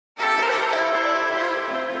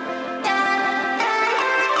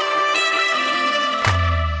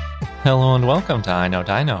Hello and welcome to I Know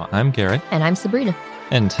Dino. I'm Garrett. And I'm Sabrina.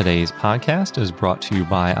 And today's podcast is brought to you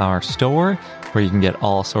by our store, where you can get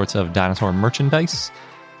all sorts of dinosaur merchandise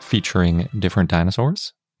featuring different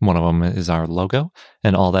dinosaurs. One of them is our logo,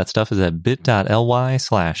 and all that stuff is at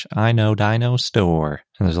bit.ly/iknowdinostore.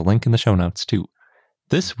 And there's a link in the show notes too.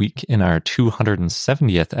 This week, in our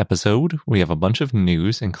 270th episode, we have a bunch of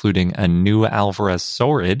news, including a new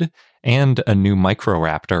alvarezsaurid and a new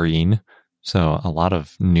microraptorine. So a lot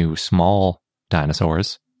of new small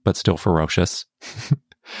dinosaurs, but still ferocious.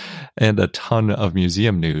 And a ton of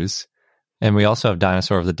museum news. And we also have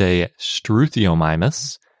Dinosaur of the Day,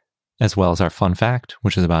 Struthiomimus, as well as our fun fact,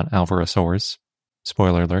 which is about alvarezsaurs.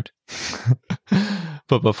 Spoiler alert.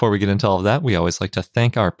 But before we get into all of that, we always like to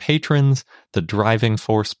thank our patrons, the driving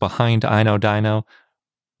force behind I Know Dino,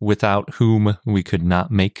 without whom we could not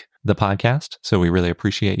make the podcast. So we really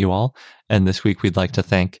appreciate you all. And this week we'd like to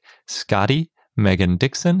thank Scotty, Megan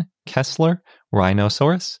Dixon, Kessler,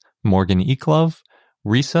 Rhinosaurus, Morgan Eklove,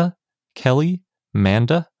 Risa, Kelly,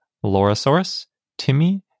 Manda, Laurasaurus,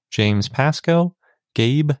 Timmy, James Pasco,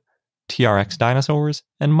 Gabe, TRX Dinosaurs,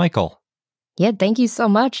 and Michael. Yeah, thank you so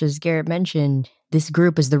much. As Garrett mentioned, this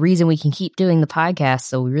group is the reason we can keep doing the podcast,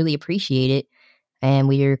 so we really appreciate it. And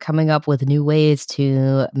we are coming up with new ways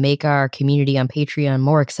to make our community on Patreon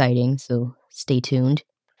more exciting, so stay tuned.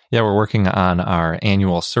 Yeah, we're working on our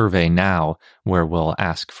annual survey now, where we'll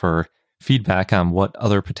ask for feedback on what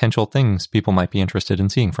other potential things people might be interested in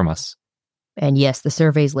seeing from us. And yes, the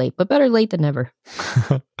survey's late, but better late than never.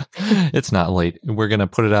 It's not late. We're going to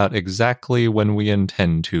put it out exactly when we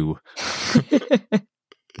intend to.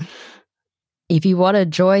 If you want to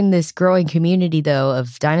join this growing community, though,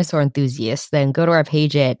 of dinosaur enthusiasts, then go to our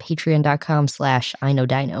page at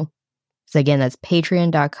patreon.com/iknowdino. So again, that's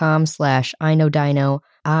patreon.com/iknowdino,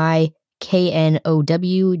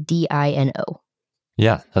 IKNOWDINO.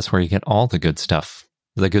 Yeah, that's where you get all the good stuff.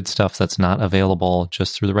 The good stuff that's not available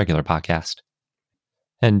just through the regular podcast.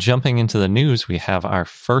 And jumping into the news, we have our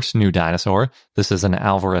first new dinosaur. This is an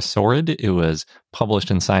alvarezsaurid. It was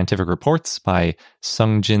published in Scientific Reports by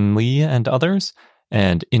Sungjin Lee and others.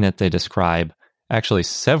 And in it, they describe actually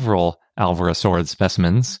several alvarezsaurid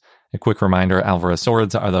specimens. A quick reminder,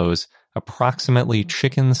 alvarezsaurids are those approximately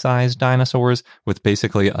chicken-sized dinosaurs with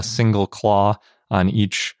basically a single claw on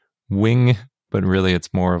each wing, but really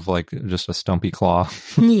it's more of like just a stumpy claw.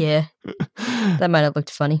 Yeah, that might have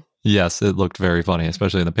looked funny. Yes, it looked very funny,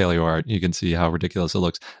 especially in the paleo art. You can see how ridiculous it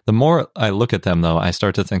looks. The more I look at them, though, I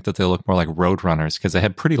start to think that they look more like roadrunners because they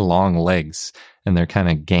have pretty long legs and they're kind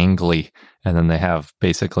of gangly. And then they have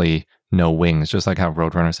basically no wings, just like how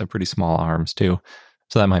roadrunners have pretty small arms, too.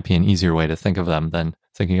 So that might be an easier way to think of them than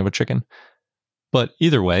thinking of a chicken. But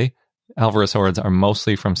either way, alvarezsaurids are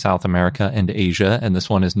mostly from South America and Asia, and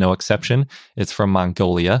this one is no exception. It's from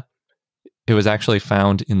Mongolia. It was actually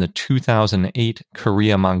found in the 2008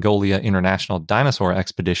 Korea-Mongolia International Dinosaur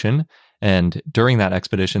Expedition, and during that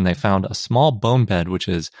expedition, they found a small bone bed, which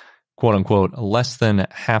is, quote-unquote, less than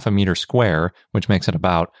half a meter square, which makes it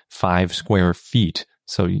about 5 square feet.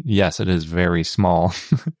 So yes, it is very small.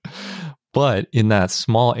 But in that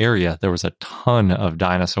small area, there was a ton of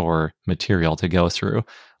dinosaur material to go through.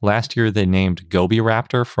 Last year, they named Gobi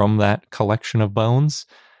Raptor from that collection of bones.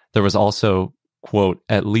 There was also, quote,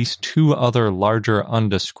 at least 2 other larger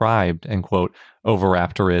undescribed, end quote,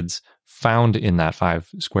 oviraptorids found in that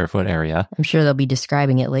 5 square foot area. I'm sure they'll be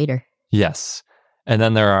describing it later. Yes. And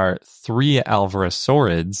then there are 3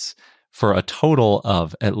 alvarezsaurids for a total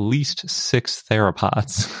of at least 6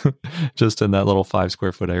 theropods just in that little 5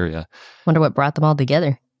 square foot area. Wonder what brought them all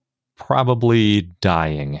together. Probably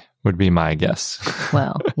dying would be my guess.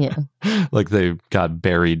 Well, yeah. Like they got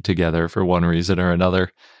buried together for one reason or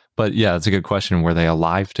another. But yeah, it's a good question. Were they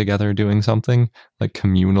alive together doing something? Like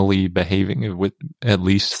communally behaving with at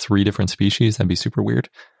least 3 different species? That'd be super weird.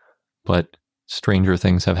 But stranger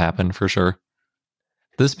things have happened for sure.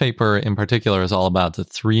 This paper in particular is all about the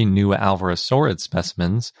 3 new alvarezsaurid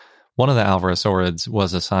specimens. One of the alvarezsaurids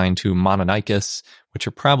was assigned to Mononychus, which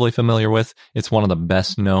you're probably familiar with. It's one of the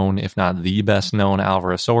best known, if not the best known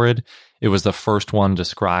alvarezsaurid. It was the first one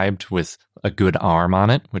described with a good arm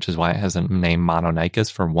on it, which is why it has a name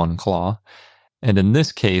Mononychus for 1 claw. And in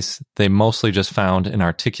this case, they mostly just found an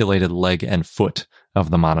articulated leg and foot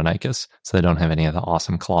of the Mononychus, so they don't have any of the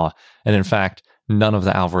awesome claw. And in fact, none of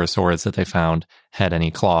the alvarezsaurids that they found had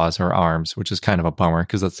any claws or arms, which is kind of a bummer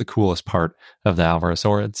because that's the coolest part of the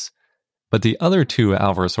alvarezsaurids. But the other 2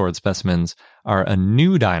 alvarezsaurid specimens are a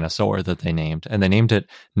new dinosaur that they named, and they named it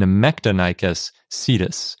Nemegtonykus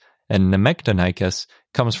cetus. And Nemegtonykus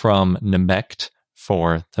comes from Nemegt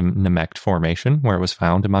for the Nemegt Formation, where it was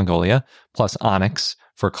found in Mongolia, plus onyx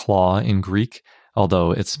for claw in Greek,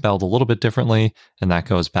 although it's spelled a little bit differently, and that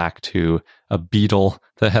goes back to a beetle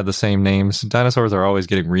that had the same names. Dinosaurs are always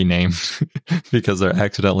getting renamed because they're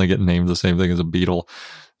accidentally getting named the same thing as a beetle.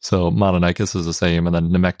 So Mononychus is the same, and then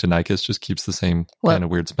Nemegtonykus just keeps the same kind of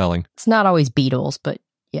weird spelling. It's not always beetles, but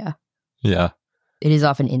yeah. Yeah. It is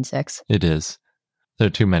often insects. It is. There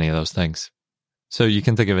are too many of those things. So you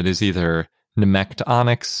can think of it as either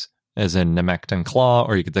Nemegtonyx, as in Nemegton claw,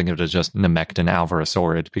 or you could think of it as just Nemegton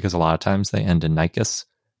alvarezsaurid, because a lot of times they end in nicus.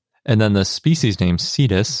 And then the species name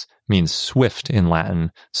Cetus means swift in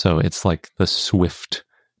Latin, so it's like the swift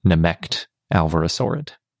Nemegt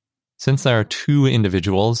alvarezsaurid. Since there are two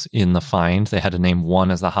individuals in the find, they had to name one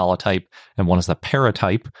as the holotype and one as the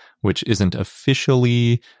paratype, which isn't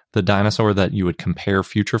officially the dinosaur that you would compare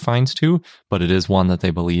future finds to, but it is one that they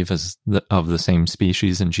believe is of the same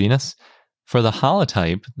species and genus. For the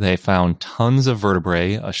holotype, they found tons of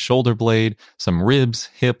vertebrae, a shoulder blade, some ribs,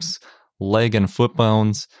 hips, leg and foot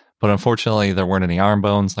bones, but unfortunately there weren't any arm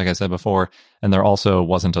bones, like I said before, and there also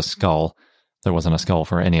wasn't a skull. There wasn't a skull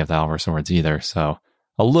for any of the alvarezsaurids either, so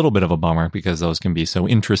a little bit of a bummer because those can be so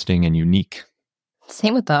interesting and unique.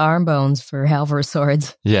 Same with the arm bones for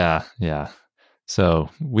alvarezsaurids. Yeah. So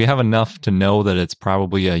we have enough to know that it's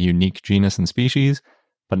probably a unique genus and species,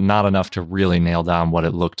 but not enough to really nail down what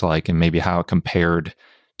it looked like and maybe how it compared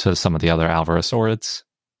to some of the other alvarezsaurids.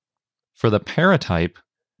 For the paratype,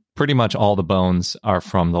 pretty much all the bones are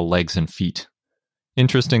from the legs and feet.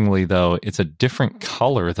 Interestingly, though, it's a different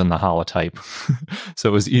color than the holotype. So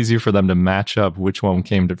it was easier for them to match up which one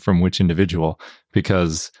came from which individual,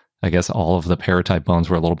 because I guess all of the paratype bones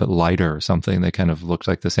were a little bit lighter or something. They kind of looked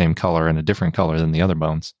like the same color and a different color than the other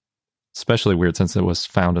bones. Especially weird since it was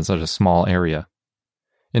found in such a small area.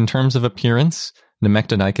 In terms of appearance,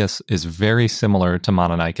 Nemegtonykus is very similar to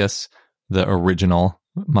Mononychus, the original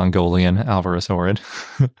Mongolian alvarezsaurid.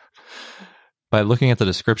 By looking at the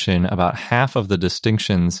description, about half of the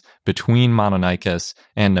distinctions between Mononychus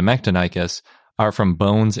and Nemegtonykus are from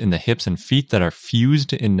bones in the hips and feet that are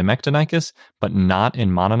fused in Nemegtonykus, but not in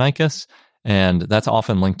Mononychus, and that's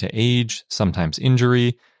often linked to age, sometimes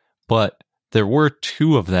injury, but there were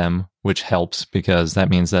two of them, which helps because that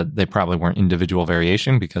means that they probably weren't individual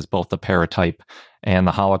variation because both the paratype and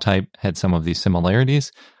the holotype had some of these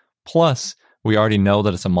similarities. Plus, we already know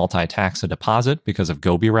that it's a multi-taxa deposit because of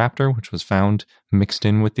Gobiraptor, which was found mixed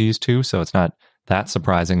in with these two. So it's not that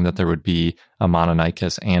surprising that there would be a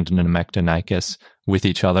Mononychus and a Nemegtonykus with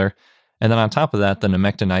each other. And then on top of that, the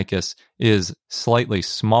Nemegtonykus is slightly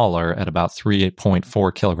smaller at about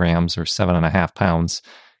 3.4 kilograms or 7.5 pounds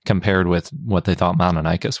compared with what they thought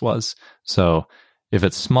Mononychus was. So if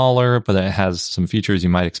it's smaller, but it has some features you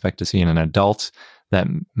might expect to see in an adult, that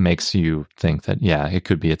makes you think that, yeah, it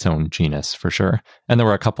could be its own genus for sure. And there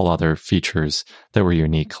were a couple other features that were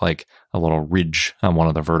unique, like a little ridge on one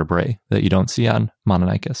of the vertebrae that you don't see on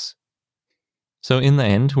Mononychus. So in the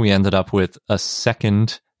end, we ended up with a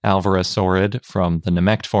second alvarezsaurid from the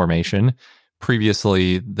Nemegt Formation.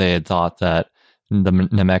 Previously, they had thought that the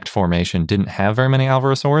Nemegt Formation didn't have very many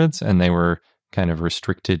alvarezsaurids, and they were kind of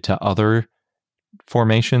restricted to other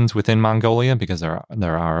formations within Mongolia, because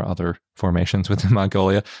there are other formations within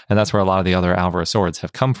Mongolia, and that's where a lot of the other alvarezsaurids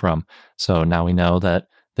have come from. So now we know that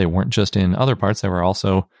they weren't just in other parts, there were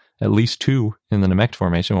also at least two in the Nemegt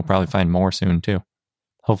Formation. We'll probably find more soon too.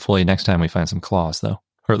 Hopefully next time we find some claws though,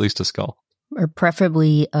 or at least a skull. Or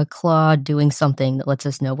preferably a claw doing something that lets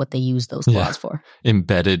us know what they use those claws for.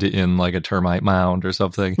 Embedded in like a termite mound or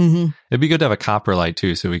something. Mm-hmm. It'd be good to have a coprolite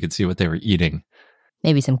too, so we could see what they were eating.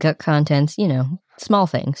 Maybe some gut contents, small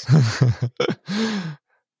things.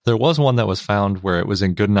 There was one that was found where it was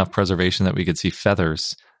in good enough preservation that we could see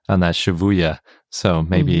feathers on that Shibuya. So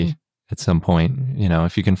maybe at some point,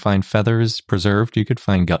 if you can find feathers preserved, you could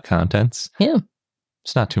find gut contents. Yeah.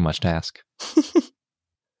 It's not too much to ask.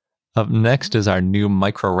 Up next is our new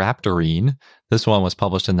Microraptorine. This one was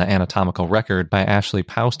published in the Anatomical Record by Ashley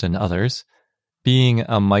Poust and others. Being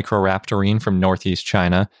a Microraptorine from northeast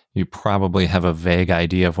China, you probably have a vague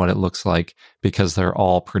idea of what it looks like because they're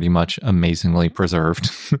all pretty much amazingly preserved.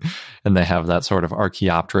 And they have that sort of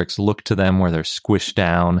Archaeopteryx look to them where they're squished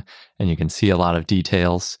down and you can see a lot of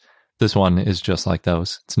details. This one is just like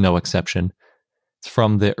those. It's no exception. It's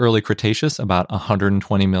from the early Cretaceous, about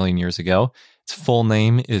 120 million years ago. Its full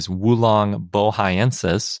name is Wulong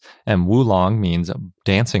bohaiensis, and Wulong means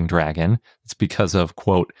dancing dragon. It's because of,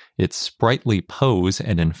 quote, its sprightly pose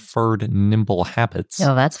and inferred nimble habits.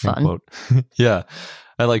 Oh, that's fun. Quote. Yeah.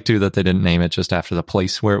 I like, too, that they didn't name it just after the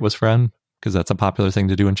place where it was from, because that's a popular thing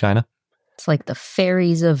to do in China. It's like the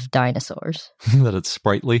fairies of dinosaurs. That it's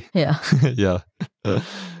sprightly? Yeah. Yeah.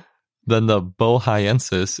 Then the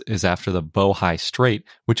Bohaiensis is after the Bohai Strait,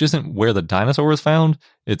 which isn't where the dinosaur was found.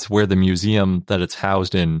 It's where the museum that it's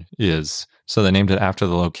housed in is. So they named it after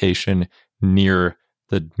the location near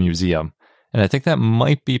the museum. And I think that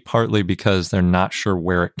might be partly because they're not sure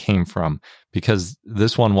where it came from, because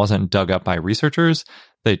this one wasn't dug up by researchers.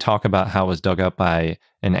 They talk about how it was dug up by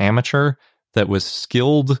an amateur that was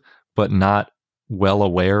skilled but not well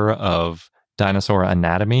aware of dinosaur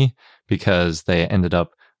anatomy, because they ended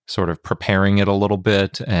up sort of preparing it a little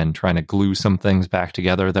bit and trying to glue some things back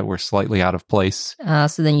together that were slightly out of place.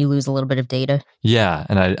 So then you lose a little bit of data. Yeah,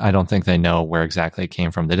 and I don't think they know where exactly it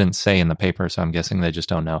came from. They didn't say in the paper, so I'm guessing they just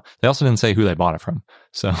don't know. They also didn't say who they bought it from,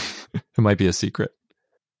 so it might be a secret.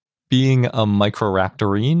 Being a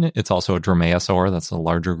Microraptorine, it's also a Dromaeosaur, that's a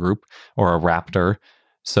larger group, or a raptor.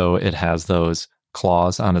 So it has those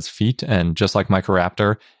claws on its feet, and just like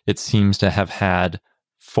Microraptor, it seems to have had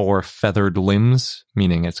 4 feathered limbs,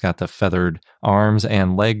 meaning it's got the feathered arms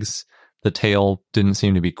and legs. The tail didn't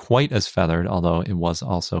seem to be quite as feathered, although it was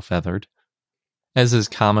also feathered. As is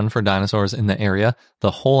common for dinosaurs in the area,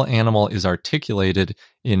 the whole animal is articulated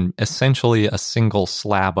in essentially a single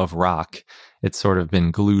slab of rock. It's sort of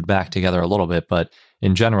been glued back together a little bit, but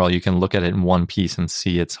in general, you can look at it in one piece and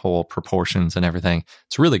see its whole proportions and everything.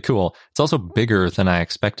 It's really cool. It's also bigger than I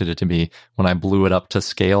expected it to be. When I blew it up to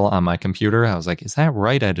scale on my computer, I was like, is that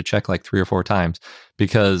right? I had to check like 3 or 4 times,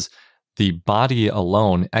 because the body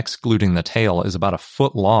alone, excluding the tail, is about 1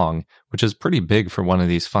 foot long, which is pretty big for one of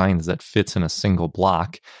these finds that fits in a single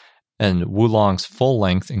block. And Wulong's full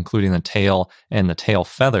length, including the tail and the tail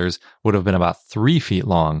feathers, would have been about 3 feet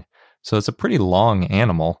long. So it's a pretty long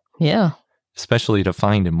animal. Yeah. Especially to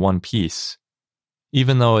find in one piece.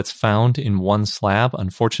 Even though it's found in one slab,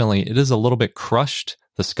 unfortunately, it is a little bit crushed.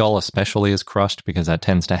 The skull especially is crushed, because that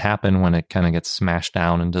tends to happen when it kind of gets smashed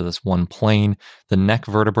down into this one plane. The neck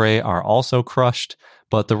vertebrae are also crushed,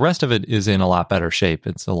 but the rest of it is in a lot better shape.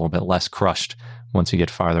 It's a little bit less crushed once you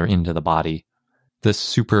get farther into the body. This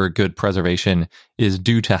super good preservation is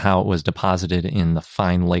due to how it was deposited in the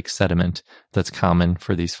fine lake sediment that's common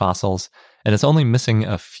for these fossils. And it's only missing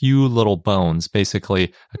a few little bones,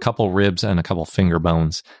 basically a couple ribs and a couple finger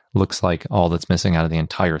bones. Looks like all that's missing out of the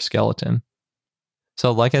entire skeleton.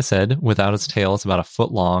 So like I said, without its tail, it's about 1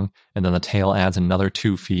 foot long, and then the tail adds another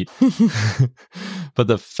 2 feet. But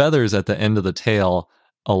the feathers at the end of the tail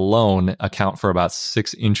alone account for about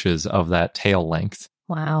 6 inches of that tail length.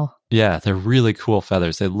 Wow. Yeah, they're really cool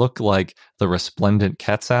feathers. They look like the resplendent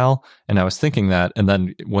quetzal, and I was thinking that, and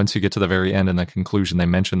then once you get to the very end in the conclusion, they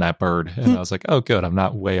mention that bird, and I was like, oh, good, I'm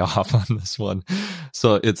not way off on this one.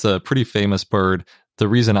 So it's a pretty famous bird. The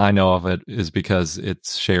reason I know of it is because it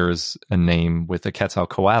shares a name with the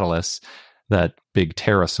Quetzalcoatlus, that big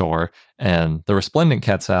pterosaur, and the resplendent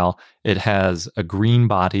quetzal, it has a green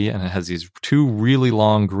body and it has these 2 really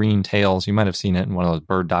long green tails. You might have seen it in one of those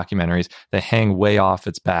bird documentaries. They hang way off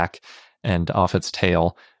its back and off its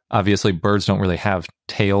tail. Obviously, birds don't really have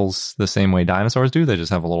tails the same way dinosaurs do. They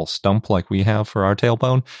just have a little stump like we have for our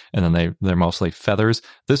tailbone, and then they're mostly feathers.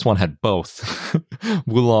 This one had both.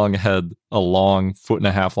 Wulong had a long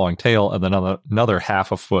 1.5 foot long tail and then another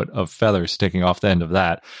 1/2 foot of feathers sticking off the end of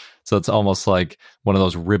that. So it's almost like one of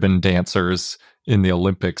those ribbon dancers in the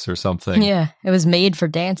Olympics or something. Yeah, it was made for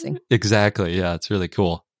dancing. Exactly. Yeah, it's really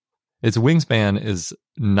cool. Its wingspan is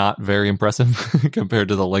not very impressive compared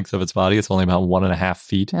to the length of its body. It's only about 1.5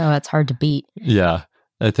 feet. Oh, that's hard to beat. Yeah,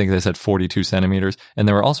 I think they said 42 centimeters. And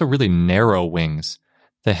there were also really narrow wings.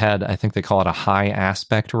 They had, I think they call it a high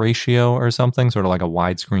aspect ratio or something, sort of like a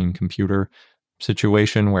widescreen computer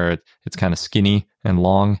situation where it's kind of skinny and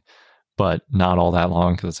long, but not all that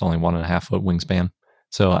long because it's only 1.5 foot wingspan.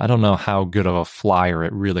 So I don't know how good of a flyer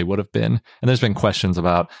it really would have been. And there's been questions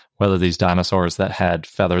about whether these dinosaurs that had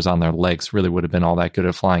feathers on their legs really would have been all that good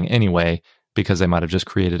at flying anyway, because they might have just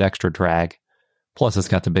created extra drag. Plus, it's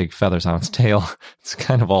got the big feathers on its tail. It's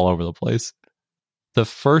kind of all over the place. The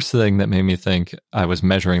first thing that made me think I was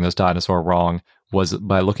measuring this dinosaur wrong was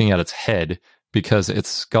by looking at its head, because its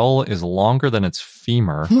skull is longer than its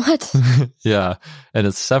femur. What? Yeah, and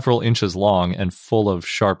it's several inches long and full of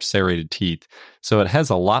sharp serrated teeth. So it has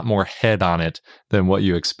a lot more head on it than what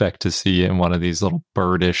you expect to see in one of these little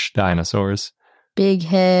birdish dinosaurs. Big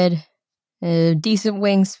head, a decent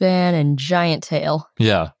wingspan, and giant tail.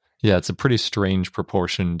 Yeah, it's a pretty strange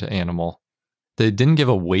proportioned animal. They didn't give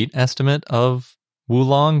a weight estimate of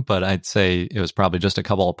Wulong, but I'd say it was probably just a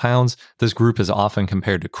couple of pounds. This group is often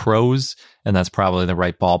compared to crows, and that's probably the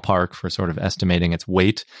right ballpark for sort of estimating its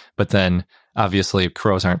weight. But then, obviously,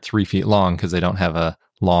 crows aren't 3 feet long because they don't have a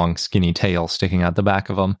long, skinny tail sticking out the back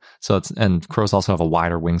of them. And crows also have a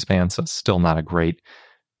wider wingspan, so it's still not a great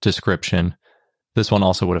description. This one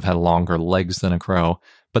also would have had longer legs than a crow,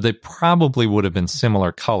 but they probably would have been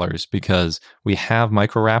similar colors because we have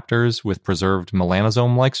microraptors with preserved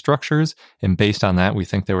melanosome-like structures, and based on that, we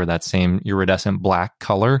think they were that same iridescent black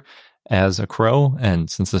color as a crow, and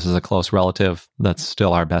since this is a close relative, that's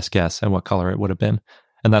still our best guess at what color it would have been.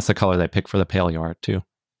 And that's the color they picked for the paleo art, too.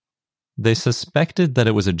 They suspected that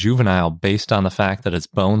it was a juvenile based on the fact that its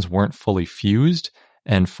bones weren't fully fused,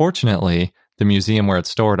 and fortunately, the museum where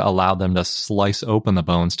it's stored allowed them to slice open the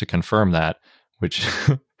bones to confirm that, which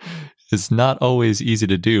is not always easy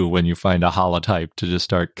to do when you find a holotype, to just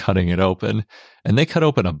start cutting it open. And they cut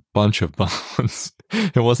open a bunch of bones.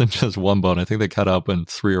 It wasn't just one bone. I think they cut open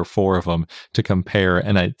 3 or 4 of them to compare.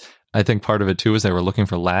 And I think part of it, too, is they were looking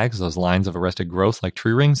for lags, those lines of arrested growth like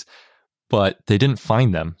tree rings, but they didn't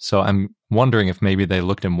find them. So I'm wondering if maybe they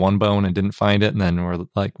looked in one bone and didn't find it, and then were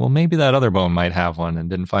like, well, maybe that other bone might have one, and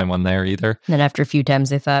didn't find one there either. And then after a few times,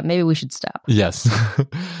 they thought, maybe we should stop. Yes.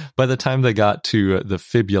 By the time they got to the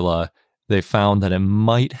fibula, they found that it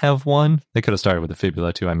might have one. They could have started with the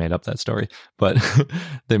fibula, too. I made up that story. But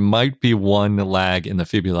there might be one lag in the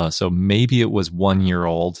fibula, so maybe it was 1 year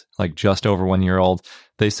old, like just over 1 year old.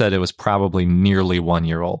 They said it was probably nearly 1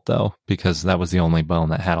 year old, though, because that was the only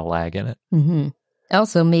bone that had a lag in it. Mm-hmm.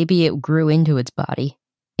 Also, maybe it grew into its body.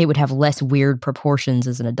 It would have less weird proportions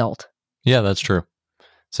as an adult. Yeah, that's true.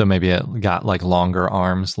 So maybe it got like longer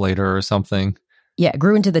arms later or something. Yeah, it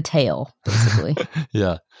grew into the tail, basically.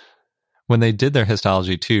 Yeah. When they did their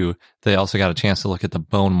histology, too, they also got a chance to look at the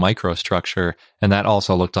bone microstructure, and that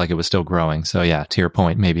also looked like it was still growing. So yeah, to your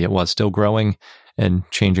point, maybe it was still growing and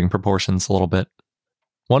changing proportions a little bit.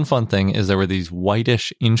 One fun thing is there were these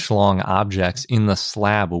whitish inch-long objects in the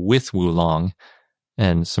slab with Wulong.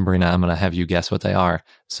 And Sabrina, I'm going to have you guess what they are.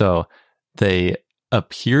 So they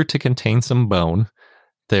appear to contain some bone.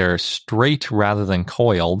 They're straight rather than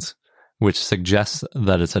coiled, which suggests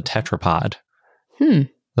that it's a tetrapod.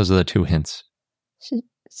 Those are the 2 hints.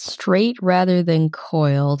 Straight rather than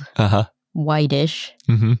coiled. Uh-huh. Whitish.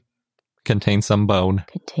 Mm-hmm. Contains some bone.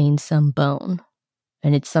 Contains some bone.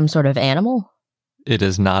 And it's some sort of animal? It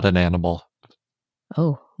is not an animal.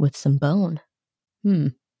 Oh, with some bone.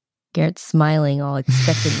 Garrett's smiling all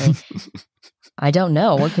expectantly. I don't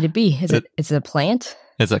know. What could it be? Is it a plant?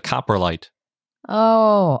 It's a coprolite.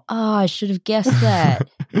 Oh, I should have guessed that.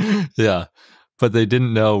 Yeah. But they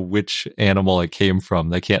didn't know which animal it came from.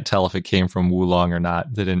 They can't tell if it came from Wulong or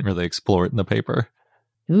not. They didn't really explore it in the paper.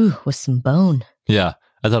 Ooh, with some bone. Yeah.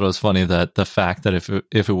 I thought it was funny that the fact that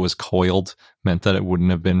if it was coiled meant that it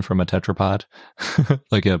wouldn't have been from a tetrapod,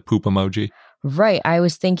 like a poop emoji. Right. I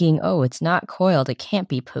was thinking, oh, it's not coiled. It can't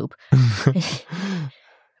be poop.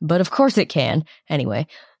 But of course it can. Anyway.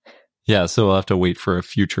 Yeah, so we'll have to wait for a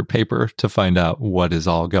future paper to find out what is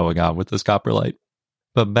all going on with this coprolite.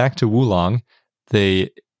 But back to Wulong,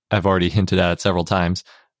 I've already hinted at it several times,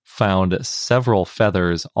 found several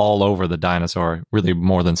feathers all over the dinosaur, really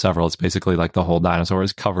more than several. It's basically like the whole dinosaur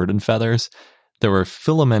is covered in feathers. There were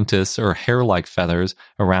filamentous or hair-like feathers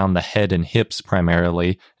around the head and hips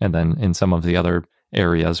primarily, and then in some of the other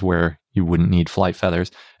areas where you wouldn't need flight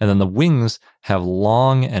feathers. And then the wings have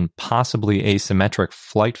long and possibly asymmetric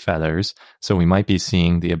flight feathers, so we might be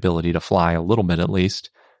seeing the ability to fly a little bit at least.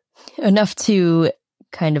 Enough to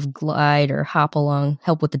kind of glide or hop along,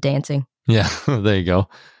 help with the dancing. Yeah, there you go.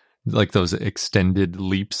 Like those extended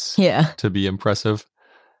leaps to be impressive.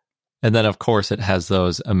 And then, of course, it has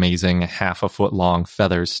those amazing 1/2 foot long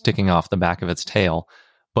feathers sticking off the back of its tail.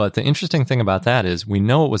 But the interesting thing about that is we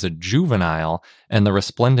know it was a juvenile, and the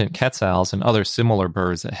resplendent quetzals and other similar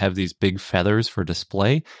birds that have these big feathers for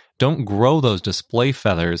display don't grow those display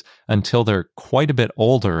feathers until they're quite a bit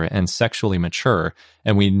older and sexually mature.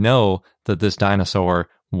 And we know that this dinosaur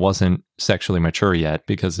wasn't sexually mature yet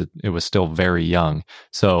because it was still very young.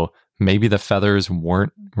 So maybe the feathers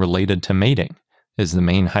weren't related to mating is the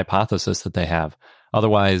main hypothesis that they have.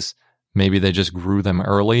 Otherwise, maybe they just grew them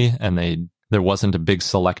early and there wasn't a big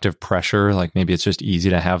selective pressure. Like maybe it's just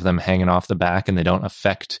easy to have them hanging off the back and they don't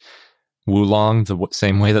affect Wulong the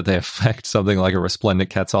same way that they affect something like a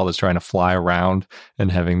resplendent quetzal that's trying to fly around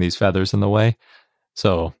and having these feathers in the way.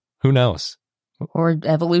 So who knows? Or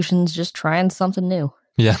evolution's just trying something new.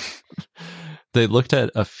 Yeah. They looked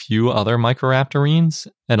at a few other Microraptorines,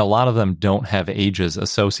 and a lot of them don't have ages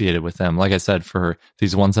associated with them. Like I said, for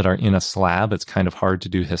these ones that are in a slab, it's kind of hard to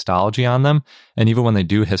do histology on them. And even when they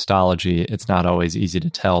do histology, it's not always easy to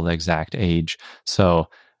tell the exact age. So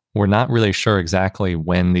we're not really sure exactly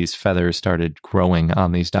when these feathers started growing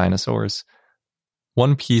on these dinosaurs.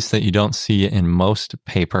 One piece that you don't see in most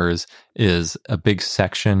papers is a big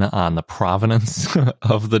section on the provenance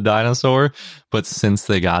of the dinosaur, but since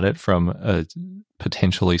they got it from a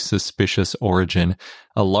potentially suspicious origin,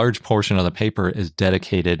 a large portion of the paper is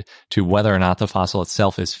dedicated to whether or not the fossil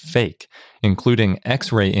itself is fake, including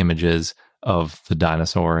X-ray images of the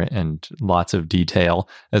dinosaur and lots of detail,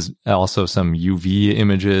 as also some UV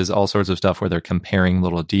images, all sorts of stuff where they're comparing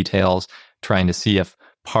little details, trying to see if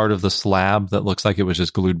part of the slab that looks like it was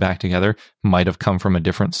just glued back together might have come from a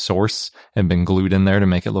different source and been glued in there to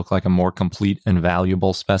make it look like a more complete and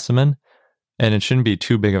valuable specimen. And it shouldn't be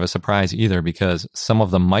too big of a surprise either, because some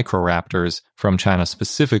of the microraptors from China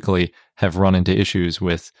specifically have run into issues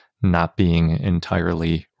with not being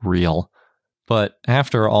entirely real. But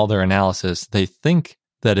after all their analysis, they think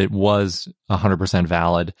that it was 100%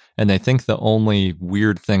 valid, and they think the only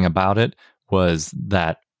weird thing about it was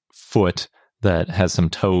that foot that has some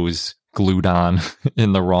toes glued on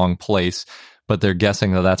in the wrong place. But they're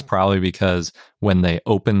guessing that that's probably because when they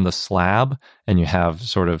open the slab and you have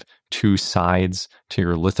sort of two sides to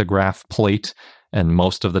your lithograph plate, and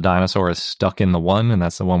most of the dinosaur is stuck in the one, and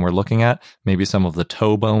that's the one we're looking at, maybe some of the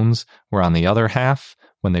toe bones were on the other half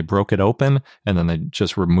when they broke it open, and then they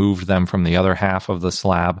just removed them from the other half of the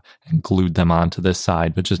slab and glued them onto this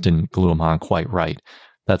side, but just didn't glue them on quite right.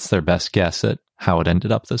 That's their best guess at how it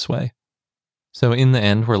ended up this way. So in the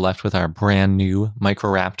end, we're left with our brand new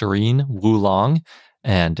Microraptorine, Wulong,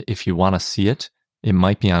 and if you want to see it, it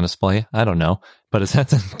might be on display, I don't know, but it's at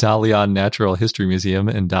the Dalian Natural History Museum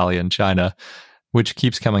in Dalian, China, which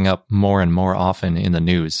keeps coming up more and more often in the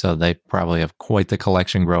news, so they probably have quite the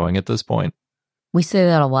collection growing at this point. We say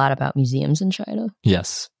that a lot about museums in China.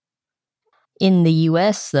 Yes. In the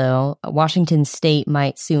US, though, Washington State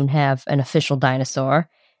might soon have an official dinosaur.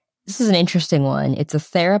 This is an interesting one. It's a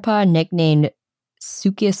theropod nicknamed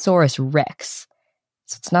Suciasaurus rex.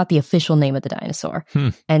 So it's not the official name of the dinosaur.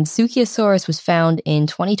 And Suciasaurus was found in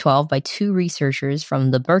 2012 by two researchers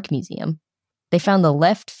from the Burke Museum. They found the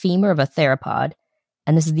left femur of a theropod,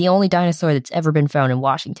 and this is the only dinosaur that's ever been found in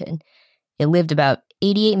Washington. It lived about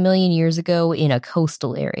 88 million years ago in a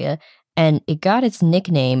coastal area, and it got its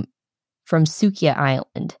nickname from Sucia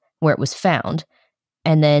Island, where it was found.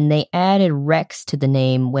 And then they added Rex to the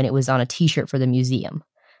name when it was on a t-shirt for the museum.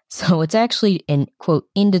 So it's actually an, quote,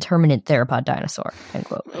 indeterminate theropod dinosaur, end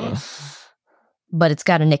quote. But it's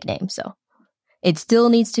got a nickname, so. It still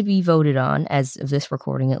needs to be voted on, as of this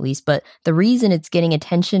recording at least, but the reason it's getting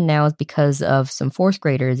attention now is because of some fourth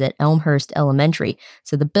graders at Elmhurst Elementary.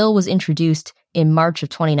 So the bill was introduced in March of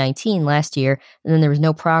 2019 last year, and then there was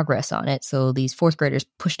no progress on it, so these fourth graders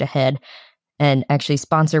pushed ahead. And actually,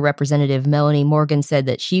 sponsor representative Melanie Morgan said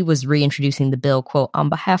that she was reintroducing the bill, quote, on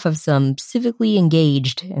behalf of some civically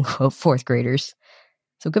engaged, end quote, fourth graders.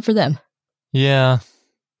 So good for them. Yeah.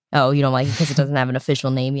 Oh, you don't like it because it doesn't have an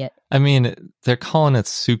official name yet? I mean, they're calling it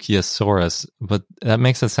Suciasaurus, but that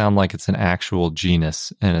makes it sound like it's an actual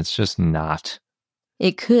genus, and it's just not.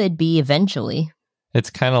 It could be eventually.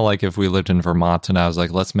 It's kind of like if we lived in Vermont and I was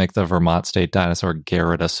like, let's make the Vermont state dinosaur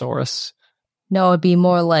Gyaradosaurus. No, it'd be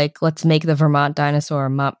more like, let's make the Vermont dinosaur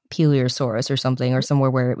Montpeliersaurus or something, or somewhere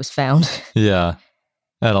where it was found. Yeah,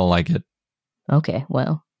 I don't like it. Okay,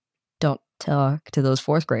 well, don't talk to those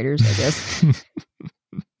fourth graders, I guess.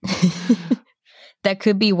 That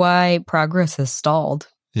could be why progress has stalled.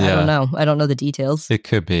 Yeah. I don't know. I don't know the details. It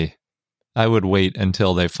could be. I would wait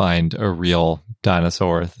until they find a real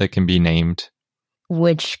dinosaur that can be named.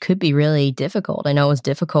 Which could be really difficult. I know it was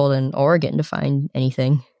difficult in Oregon to find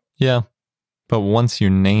anything. Yeah. But once you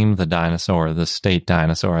name the dinosaur, the state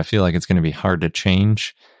dinosaur, I feel like it's going to be hard to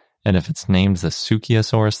change. And if it's named the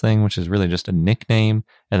Suciasaurus thing, which is really just a nickname,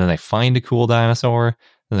 and then they find a cool dinosaur,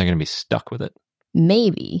 then they're going to be stuck with it.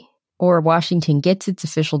 Maybe. Or Washington gets its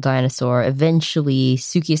official dinosaur. Eventually,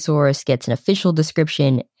 Suciasaurus gets an official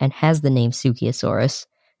description and has the name Suciasaurus.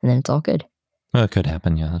 And then it's all good. Well, it could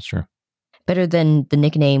happen. Yeah, that's true. Better than the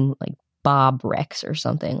nickname, like, Bob Rex or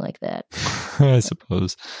something like that. I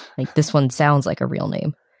suppose. Like, this one sounds like a real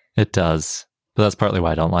name. It does. But that's partly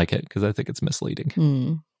why I don't like it, because I think it's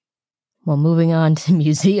misleading. Well, moving on to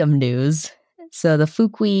museum news. So the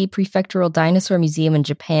Fukui Prefectural Dinosaur Museum in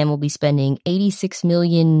Japan will be spending $86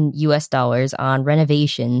 million on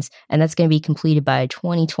renovations, and that's going to be completed by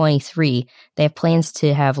 2023. They have plans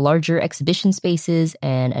to have larger exhibition spaces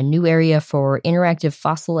and a new area for interactive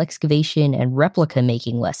fossil excavation and replica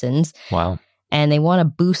making lessons. Wow. And they want to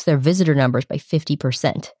boost their visitor numbers by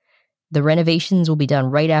 50%. The renovations will be done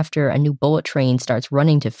right after a new bullet train starts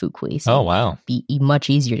running to Fukui. So oh, wow. It'll be much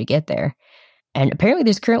easier to get there. And apparently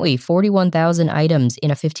there's currently 41,000 items in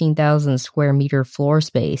a 15,000 square meter floor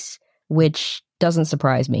space, which doesn't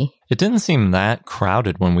surprise me. It didn't seem that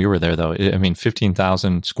crowded when we were there, though.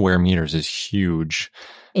 15,000 square meters is huge.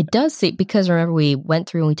 It does seem, because remember, we went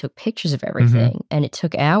through and we took pictures of everything, and it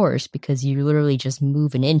took hours because you literally just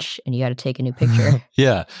move an inch and you got to take a new picture.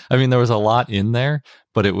 Yeah. I mean, there was a lot in there,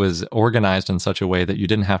 but it was organized in such a way that you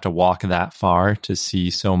didn't have to walk that far to see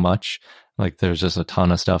so much. Like, there's just a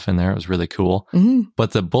ton of stuff in there. It was really cool. Mm-hmm.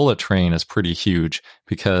 But the bullet train is pretty huge,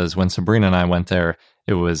 because when Sabrina and I went there,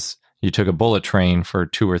 you took a bullet train for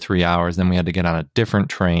 2 or 3 hours, then we had to get on a different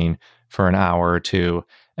train for an hour or two.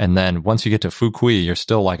 And then once you get to Fukui, you're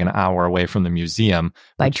still like an hour away from the museum.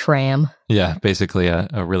 By tram. Yeah, basically a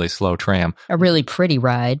really slow tram. A really pretty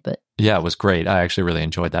ride, but... Yeah, it was great. I actually really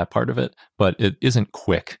enjoyed that part of it. But it isn't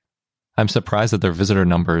quick. I'm surprised that their visitor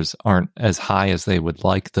numbers aren't as high as they would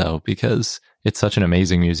like, though, because it's such an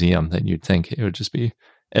amazing museum that you'd think it would just be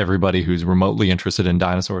everybody who's remotely interested in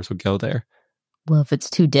dinosaurs would go there. Well, if it's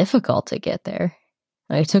too difficult to get there.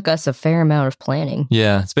 It took us a fair amount of planning.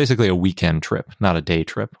 Yeah, it's basically a weekend trip, not a day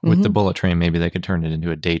trip. With the bullet train, maybe they could turn it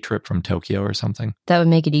into a day trip from Tokyo or something. That would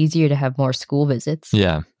make it easier to have more school visits.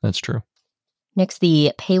 Yeah, that's true. Next,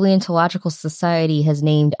 the Paleontological Society has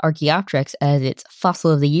named Archaeopteryx as its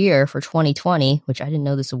Fossil of the Year for 2020, which I didn't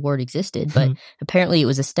know this award existed, but apparently it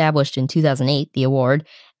was established in 2008, the award,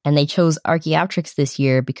 and they chose Archaeopteryx this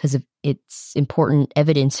year because of its important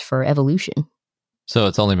evidence for evolution. So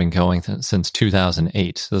it's only been going since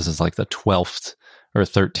 2008. This is like the 12th or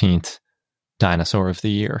 13th dinosaur of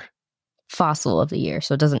the year. Fossil of the year,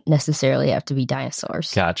 so it doesn't necessarily have to be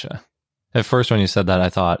dinosaurs. Gotcha. At first, when you said that, I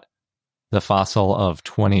thought the fossil of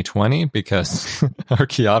 2020, because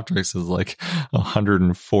Archaeopteryx is like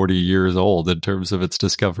 140 years old in terms of its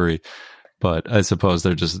discovery. But I suppose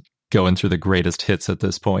they're just going through the greatest hits at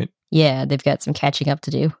this point. Yeah, they've got some catching up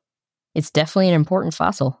to do. It's definitely an important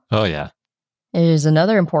fossil. Oh, yeah. There's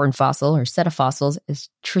another important fossil, or set of fossils, is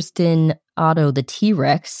Tristan Otto the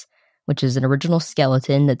T-Rex, which is an original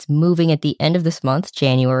skeleton that's moving at the end of this month,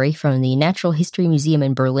 January, from the Natural History Museum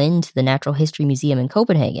in Berlin to the Natural History Museum in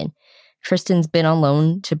Copenhagen. Tristan's been on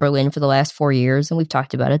loan to Berlin for the last 4 years, and we've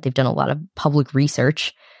talked about it. They've done a lot of public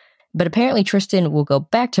research. But apparently Tristan will go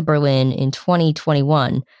back to Berlin in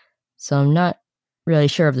 2021, so I'm not really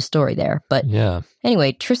sure of the story there. But yeah.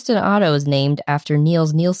 Anyway, Tristan Otto is named after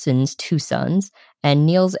Niels Nielsen's 2 sons, and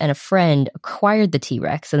Niels and a friend acquired the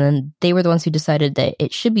T-Rex, and then they were the ones who decided that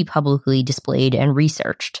it should be publicly displayed and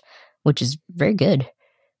researched, which is very good.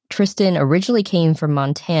 Tristan originally came from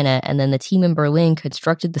Montana, and then the team in Berlin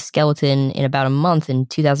constructed the skeleton in about a month in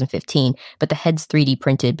 2015, but the head's 3D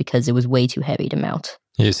printed because it was way too heavy to mount.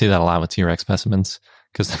 You see that a lot with T-Rex specimens,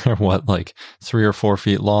 because they're like 3 or 4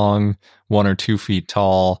 feet long, 1 or 2 feet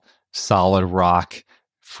tall, solid rock,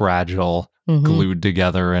 fragile, glued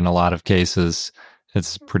together in a lot of cases.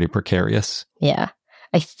 It's pretty precarious. Yeah.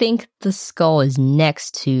 I think the skull is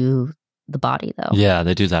next to the body, though. Yeah,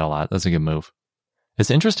 they do that a lot. That's a good move. It's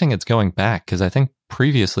interesting it's going back, because I think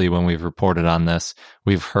previously when we've reported on this,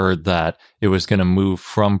 we've heard that it was going to move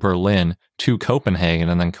from Berlin to Copenhagen,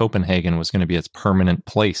 and then Copenhagen was going to be its permanent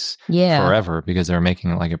place forever, because they were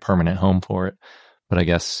making like a permanent home for it. But I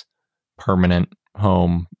guess permanent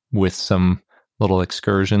home with some little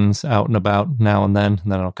excursions out and about now and then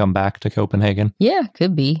it'll come back to Copenhagen. Yeah,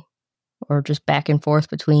 could be. Or just back and forth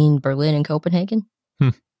between Berlin and Copenhagen.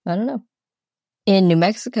 I don't know. In New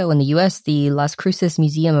Mexico, in the U.S., the Las Cruces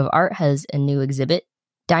Museum of Art has a new exhibit,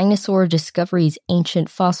 Dinosaur Discoveries Ancient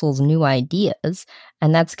Fossils, New Ideas,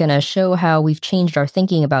 and that's going to show how we've changed our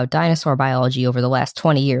thinking about dinosaur biology over the last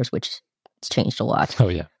 20 years, which has changed a lot. Oh,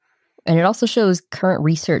 yeah. And it also shows current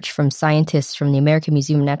research from scientists from the American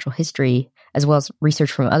Museum of Natural History, as well as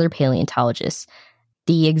research from other paleontologists.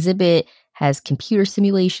 The exhibit has computer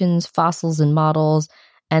simulations, fossils, and models,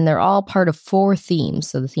 and they're all part of 4 themes.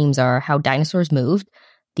 So the themes are how dinosaurs moved,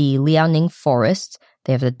 the Liaoning Forest.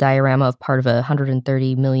 They have a diorama of part of a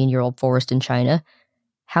 130 million-year-old forest in China,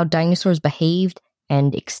 how dinosaurs behaved,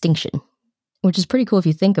 and extinction, which is pretty cool if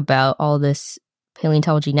you think about all this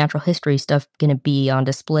paleontology, natural history stuff going to be on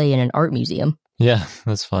display in an art museum. Yeah,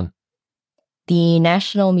 that's fun. The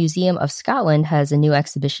National Museum of Scotland has a new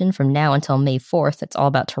exhibition from now until May 4th. That's all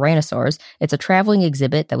about tyrannosaurs. It's a traveling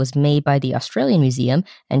exhibit that was made by the Australian Museum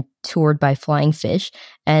and toured by Flying Fish.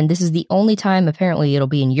 And this is the only time, apparently, it'll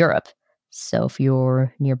be in Europe. So if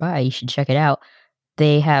you're nearby, you should check it out.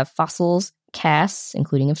 They have fossils, casts,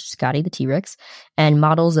 including of Scotty the T-Rex, and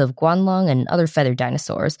models of Wulong and other feathered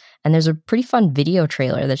dinosaurs. And there's a pretty fun video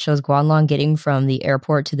trailer that shows Wulong getting from the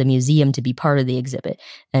airport to the museum to be part of the exhibit.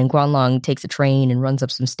 And Wulong takes a train and runs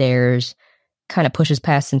up some stairs, kind of pushes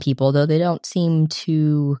past some people, though they don't seem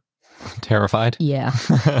too Terrified? Yeah.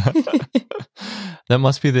 That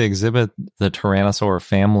must be the exhibit, the Tyrannosaur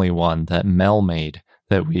family one that Mel made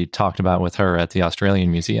that we talked about with her at the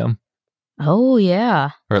Australian Museum. Oh,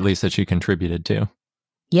 yeah. Or at least that she contributed to.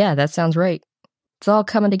 Yeah, that sounds right. It's all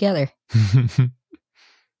coming together.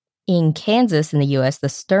 In Kansas, in the U.S., the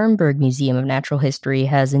Sternberg Museum of Natural History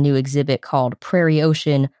has a new exhibit called Prairie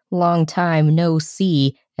Ocean, Long Time No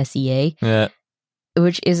See, SEA, Yeah.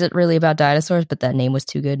 which isn't really about dinosaurs, but that name was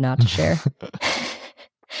too good not to share.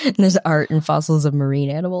 And there's art and fossils of marine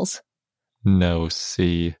animals. No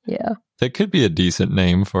see. Yeah. That could be a decent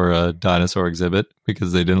name for a dinosaur exhibit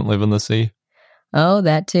because they didn't live in the sea. Oh,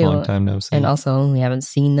 that too. Long time no see. And also, we haven't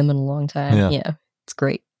seen them in a long time. Yeah, it's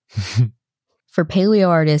great. For paleo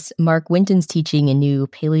artists, Mark Winton's teaching a new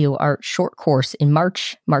paleo art short course in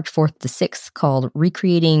March 4th to 6th called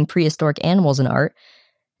Recreating Prehistoric Animals in Art.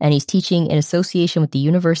 And he's teaching in association with the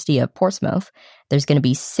University of Portsmouth. There's going to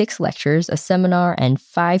be 6 lectures, a seminar, and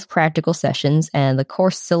 5 practical sessions, and the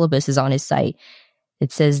course syllabus is on his site.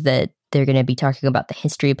 It says that they're going to be talking about the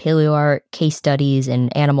history of paleo art, case studies,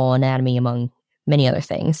 and animal anatomy, among many other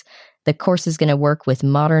things. The course is going to work with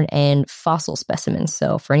modern and fossil specimens,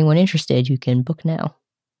 so for anyone interested, you can book now.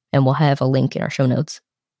 And we'll have a link in our show notes.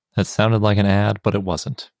 That sounded like an ad, but it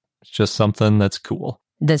wasn't. It's just something that's cool.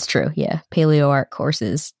 That's true, yeah. Paleo art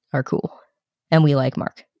courses are cool. And we like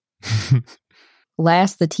Mark.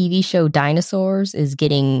 Last, the TV show Dinosaurs is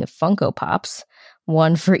getting Funko Pops.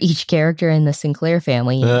 One for each character in the Sinclair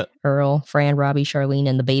family. Earl, Fran, Robbie, Charlene,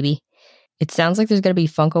 and the baby. It sounds like there's going to be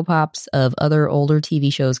Funko Pops of other older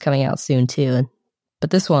TV shows coming out soon, too.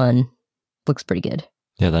 But this one looks pretty good.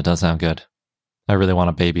 Yeah, that does sound good. I really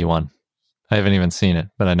want a baby one. I haven't even seen it,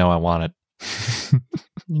 but I know I want it.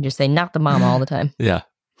 You just say, not the mama all the time. Yeah.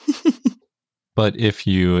 But if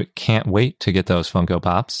you can't wait to get those Funko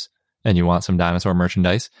Pops and you want some dinosaur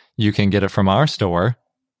merchandise, you can get it from our store.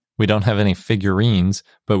 We don't have any figurines,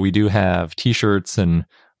 but we do have t-shirts and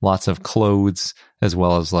lots of clothes, as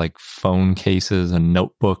well as like phone cases and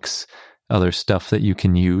notebooks, other stuff that you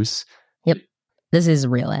can use. Yep. This is a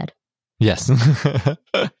real ad. Yes.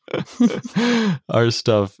 Our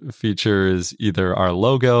stuff features either our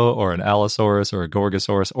logo or an Allosaurus or a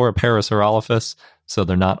Gorgosaurus or a Parasaurolophus. So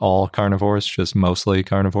they're not all carnivores, just mostly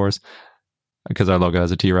carnivores, because our logo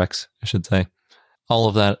has a T-Rex, I should say. All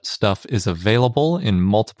of that stuff is available in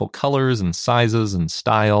multiple colors and sizes and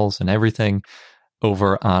styles and everything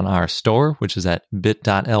over on our store, which is at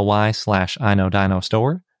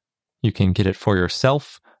bit.ly/iknowdinostore. You can get it for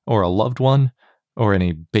yourself or a loved one or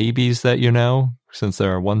any babies that you know, since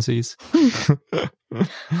there are onesies.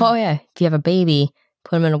 Oh, yeah. If you have a baby,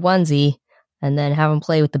 put them in a onesie and then have them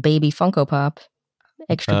play with the baby Funko Pop.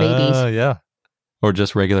 Extra babies. Yeah. Or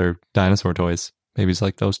just regular dinosaur toys. Babies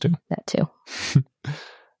like those too. That too.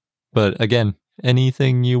 But again,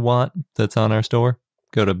 anything you want that's on our store,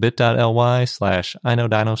 go to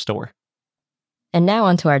bit.ly/iknowdinostore. And now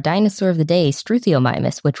onto our dinosaur of the day,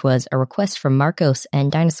 Struthiomimus, which was a request from Marcos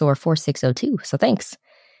and Dinosaur 4602. So thanks.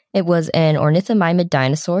 It was an ornithomimid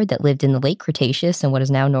dinosaur that lived in the late Cretaceous in what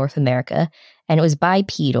is now North America, and it was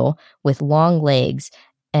bipedal with long legs,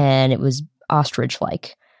 and it was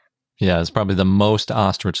ostrich-like. Yeah, it's probably the most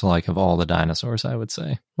ostrich-like of all the dinosaurs, I would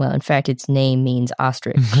say. Well, in fact, its name means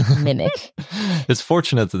ostrich mimic. It's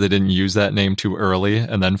fortunate that they didn't use that name too early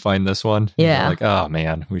and then find this one. Yeah. Like, oh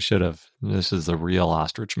man, we should have. This is the real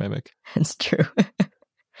ostrich mimic. It's true.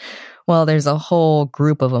 Well, there's a whole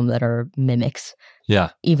group of them that are mimics. Yeah.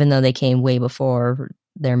 Even though they came way before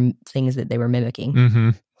their things that they were mimicking. Mm-hmm.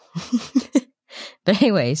 But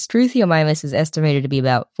anyway, Struthiomimus is estimated to be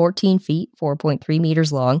about 14 feet, 4.3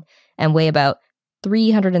 meters long, and weigh about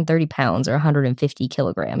 330 pounds or 150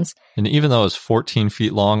 kilograms. And even though it's 14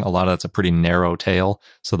 feet long, a lot of that's a pretty narrow tail.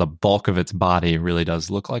 So the bulk of its body really does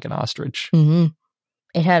look like an ostrich. Mm-hmm.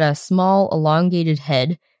 It had a small, elongated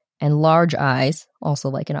head and large eyes, also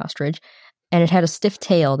like an ostrich, and it had a stiff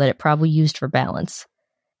tail that it probably used for balance.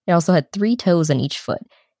 It also had 3 toes on each foot.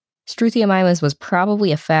 Struthiomimus was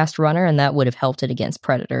probably a fast runner, and that would have helped it against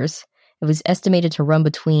predators. It was estimated to run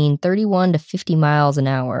between 31 to 50 miles an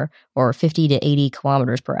hour, or 50 to 80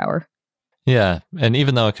 kilometers per hour. Yeah, and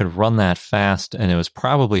even though it could run that fast, and it was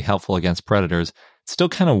probably helpful against predators, it's still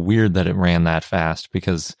kind of weird that it ran that fast,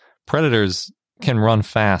 because predators can run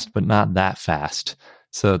fast, but not that fast.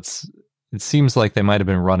 So it seems like they might have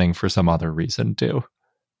been running for some other reason, too.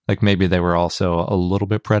 Like maybe they were also a little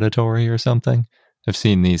bit predatory or something. I've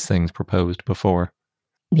seen these things proposed before.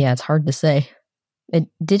 Yeah, it's hard to say. It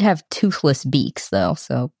did have toothless beaks, though,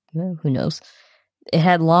 so who knows. It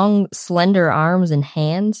had long, slender arms and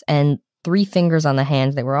hands, and 3 fingers on the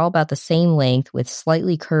hands that were all about the same length with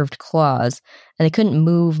slightly curved claws, and they couldn't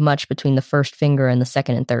move much between the first finger and the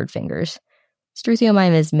second and third fingers.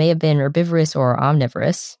 Struthiomimus may have been herbivorous or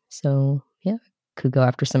omnivorous, so yeah, could go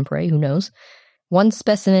after some prey, who knows. One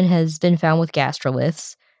specimen has been found with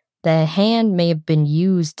gastroliths. The hand may have been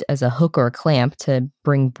used as a hook or a clamp to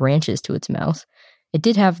bring branches to its mouth. It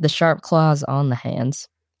did have the sharp claws on the hands.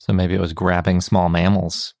 So maybe it was grabbing small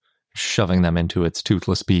mammals, shoving them into its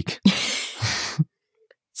toothless beak.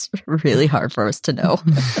 It's really hard for us to know.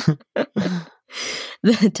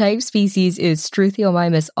 The type species is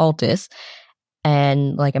Struthiomimus altus,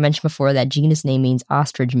 and like I mentioned before, that genus name means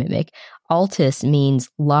ostrich mimic. Altus means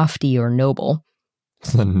lofty or noble.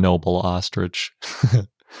 It's the noble ostrich.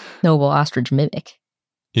 Noble ostrich mimic.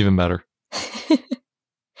 Even better.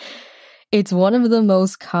 It's one of the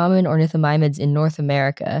most common ornithomimids in North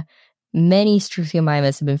America. Many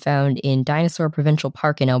Struthiomimus have been found in Dinosaur Provincial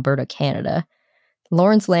Park in Alberta, Canada.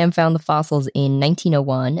 Lawrence Lamb found the fossils in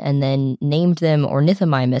 1901 and then named them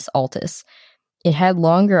Ornithomimus altus. It had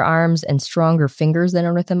longer arms and stronger fingers than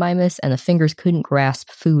Ornithomimus, and the fingers couldn't grasp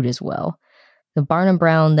food as well. The Barnum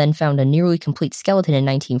Brown then found a nearly complete skeleton in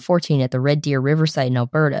 1914 at the Red Deer River site in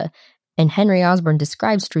Alberta, and Henry Osborn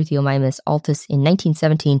described Struthiomimus altus in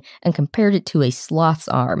 1917 and compared it to a sloth's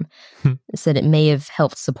arm. Said it may have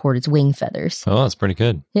helped support its wing feathers. Oh, that's pretty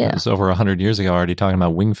good. Yeah. It was over 100 years ago already talking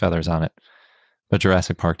about wing feathers on it. But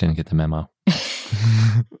Jurassic Park didn't get the memo.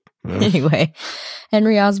 Anyway,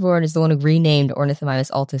 Henry Osborn is the one who renamed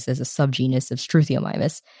Ornithomimus altus as a subgenus of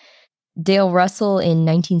Struthiomimus. Dale Russell in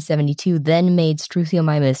 1972 then made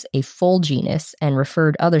Struthiomimus a full genus and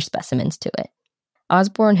referred other specimens to it.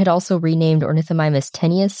 Osborn had also renamed Ornithomimus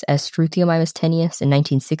tenuis as Struthiomimus tenuis in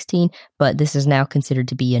 1916, but this is now considered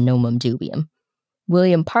to be a nomen dubium.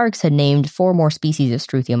 William Parks had named 4 more species of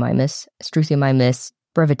Struthiomimus: Struthiomimus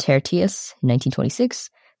breviterius in 1926,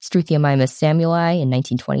 Struthiomimus samueli in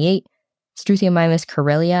 1928, Struthiomimus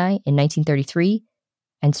corellii in 1933,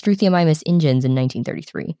 and Struthiomimus ingens in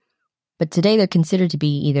 1933. But today they're considered to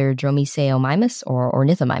be either Dromaeosaurus or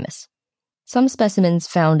Ornithomimus. Some specimens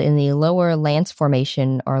found in the lower Lance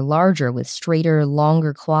Formation are larger with straighter,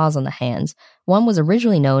 longer claws on the hands. One was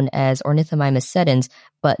originally known as Ornithomimus sedens,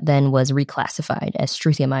 but then was reclassified as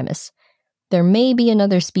Struthiomimus. There may be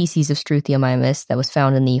another species of Struthiomimus that was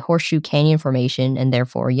found in the Horseshoe Canyon Formation and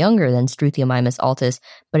therefore younger than Struthiomimus altus,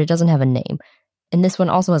 but it doesn't have a name. And this one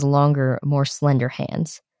also has longer, more slender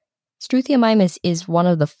hands. Struthiomimus is one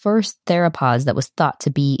of the first theropods that was thought to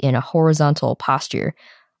be in a horizontal posture,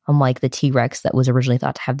 unlike the T-Rex that was originally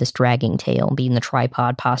thought to have this dragging tail and be in the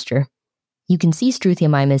tripod posture. You can see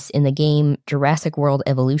Struthiomimus in the game Jurassic World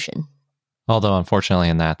Evolution. Although, unfortunately,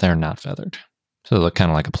 in that, they're not feathered. So they look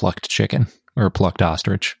kind of like a plucked chicken or a plucked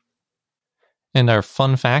ostrich. And our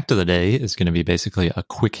fun fact of the day is going to be basically a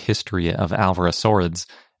quick history of alvarezsaurids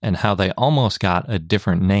and how they almost got a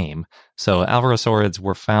different name. So alvarezsaurids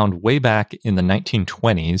were found way back in the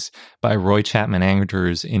 1920s by Roy Chapman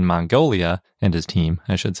Andrews in Mongolia, and his team,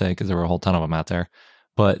 I should say, because there were a whole ton of them out there.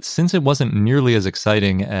 But since it wasn't nearly as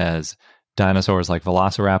exciting as dinosaurs like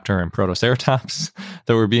Velociraptor and Protoceratops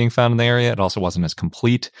that were being found in the area, it also wasn't as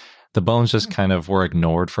complete. The bones just kind of were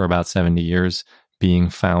ignored for about 70 years, being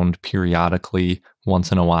found periodically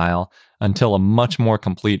once in a while, until a much more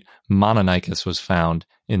complete Mononychus was found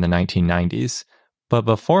in the 1990s. But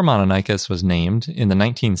before Mononychus was named, in the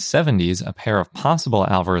 1970s, a pair of possible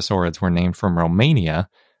alvarezsaurids were named from Romania,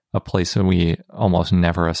 a place that we almost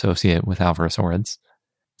never associate with alvarezsaurids.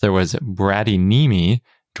 There was Bradynemi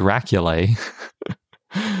draculae,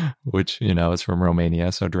 which, is from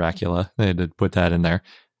Romania, so Dracula, they had to put that in there.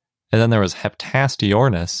 And then there was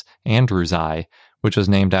Heptastiornis andrewsi, which was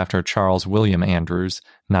named after Charles William Andrews,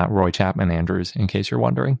 not Roy Chapman Andrews, in case you're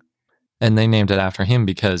wondering. And they named it after him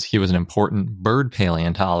because he was an important bird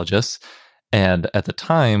paleontologist, and at the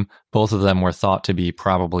time, both of them were thought to be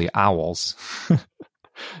probably owls,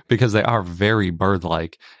 because they are very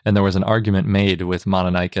bird-like, and there was an argument made with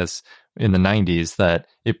Mononychus in the 90s that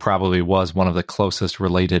it probably was one of the closest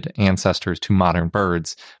related ancestors to modern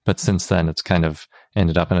birds, but since then it's kind of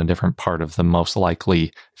ended up in a different part of the most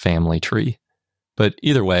likely family tree. But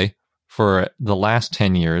either way, for the last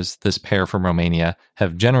 10 years, this pair from Romania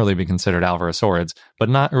have generally been considered alvarezsaurids, but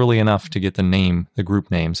not early enough to get the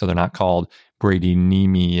group name, so they're not called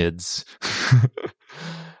Bradynemiids.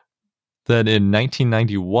 Then in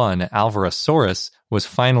 1991, Alvarezsaurus was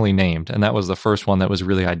finally named, and that was the first one that was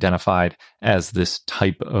really identified as this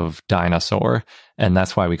type of dinosaur, and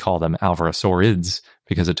that's why we call them alvarezsaurids,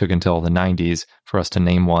 because it took until the 90s for us to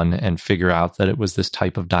name one and figure out that it was this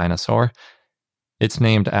type of dinosaur. It's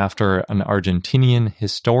named after an Argentinian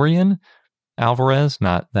historian, Alvarez,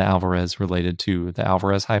 not the Alvarez related to the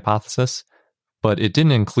Alvarez hypothesis, but it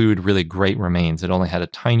didn't include really great remains. It only had a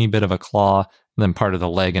tiny bit of a claw, and then part of the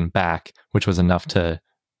leg and back, which was enough to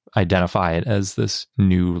identify it as this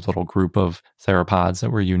new little group of theropods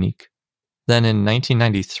that were unique. Then in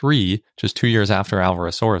 1993, just 2 years after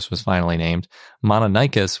Alvarezsaurus was finally named,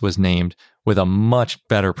 Mongolia was named with a much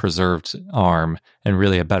better preserved arm and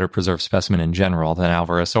really a better preserved specimen in general than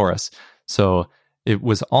Alvarezsaurus. So it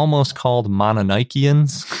was almost called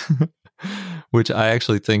Mononychians, which I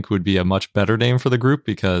actually think would be a much better name for the group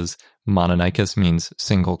because Mononychus means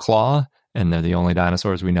single claw, and they're the only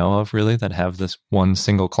dinosaurs we know of, really, that have this one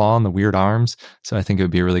single claw and the weird arms. So I think it would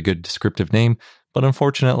be a really good descriptive name. But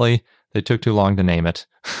unfortunately, they took too long to name it.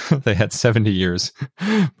 They had 70 years,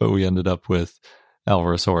 but we ended up with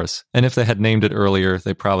Alvarezsaurus. And if they had named it earlier,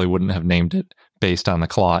 they probably wouldn't have named it based on the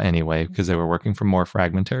claw anyway, because they were working from more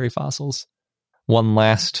fragmentary fossils. One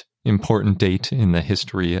last important date in the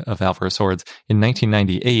history of Alvarezsaurids. In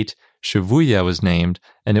 1998, Shibuya was named,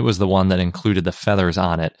 and it was the one that included the feathers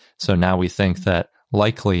on it. So now we think that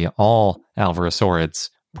likely all Alvarezsaurids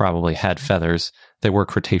probably had feathers. They were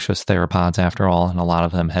Cretaceous theropods after all, and a lot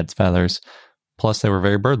of them had feathers. Plus, they were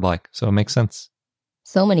very bird-like, so it makes sense.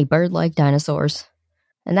 So many bird-like dinosaurs.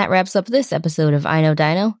 And that wraps up this episode of I Know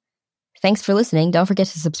Dino. Thanks for listening. Don't forget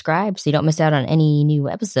to subscribe so you don't miss out on any new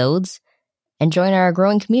episodes. And join our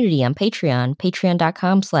growing community on Patreon,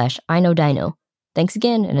 patreon.com/iknowdino. Thanks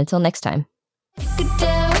again, and until next time.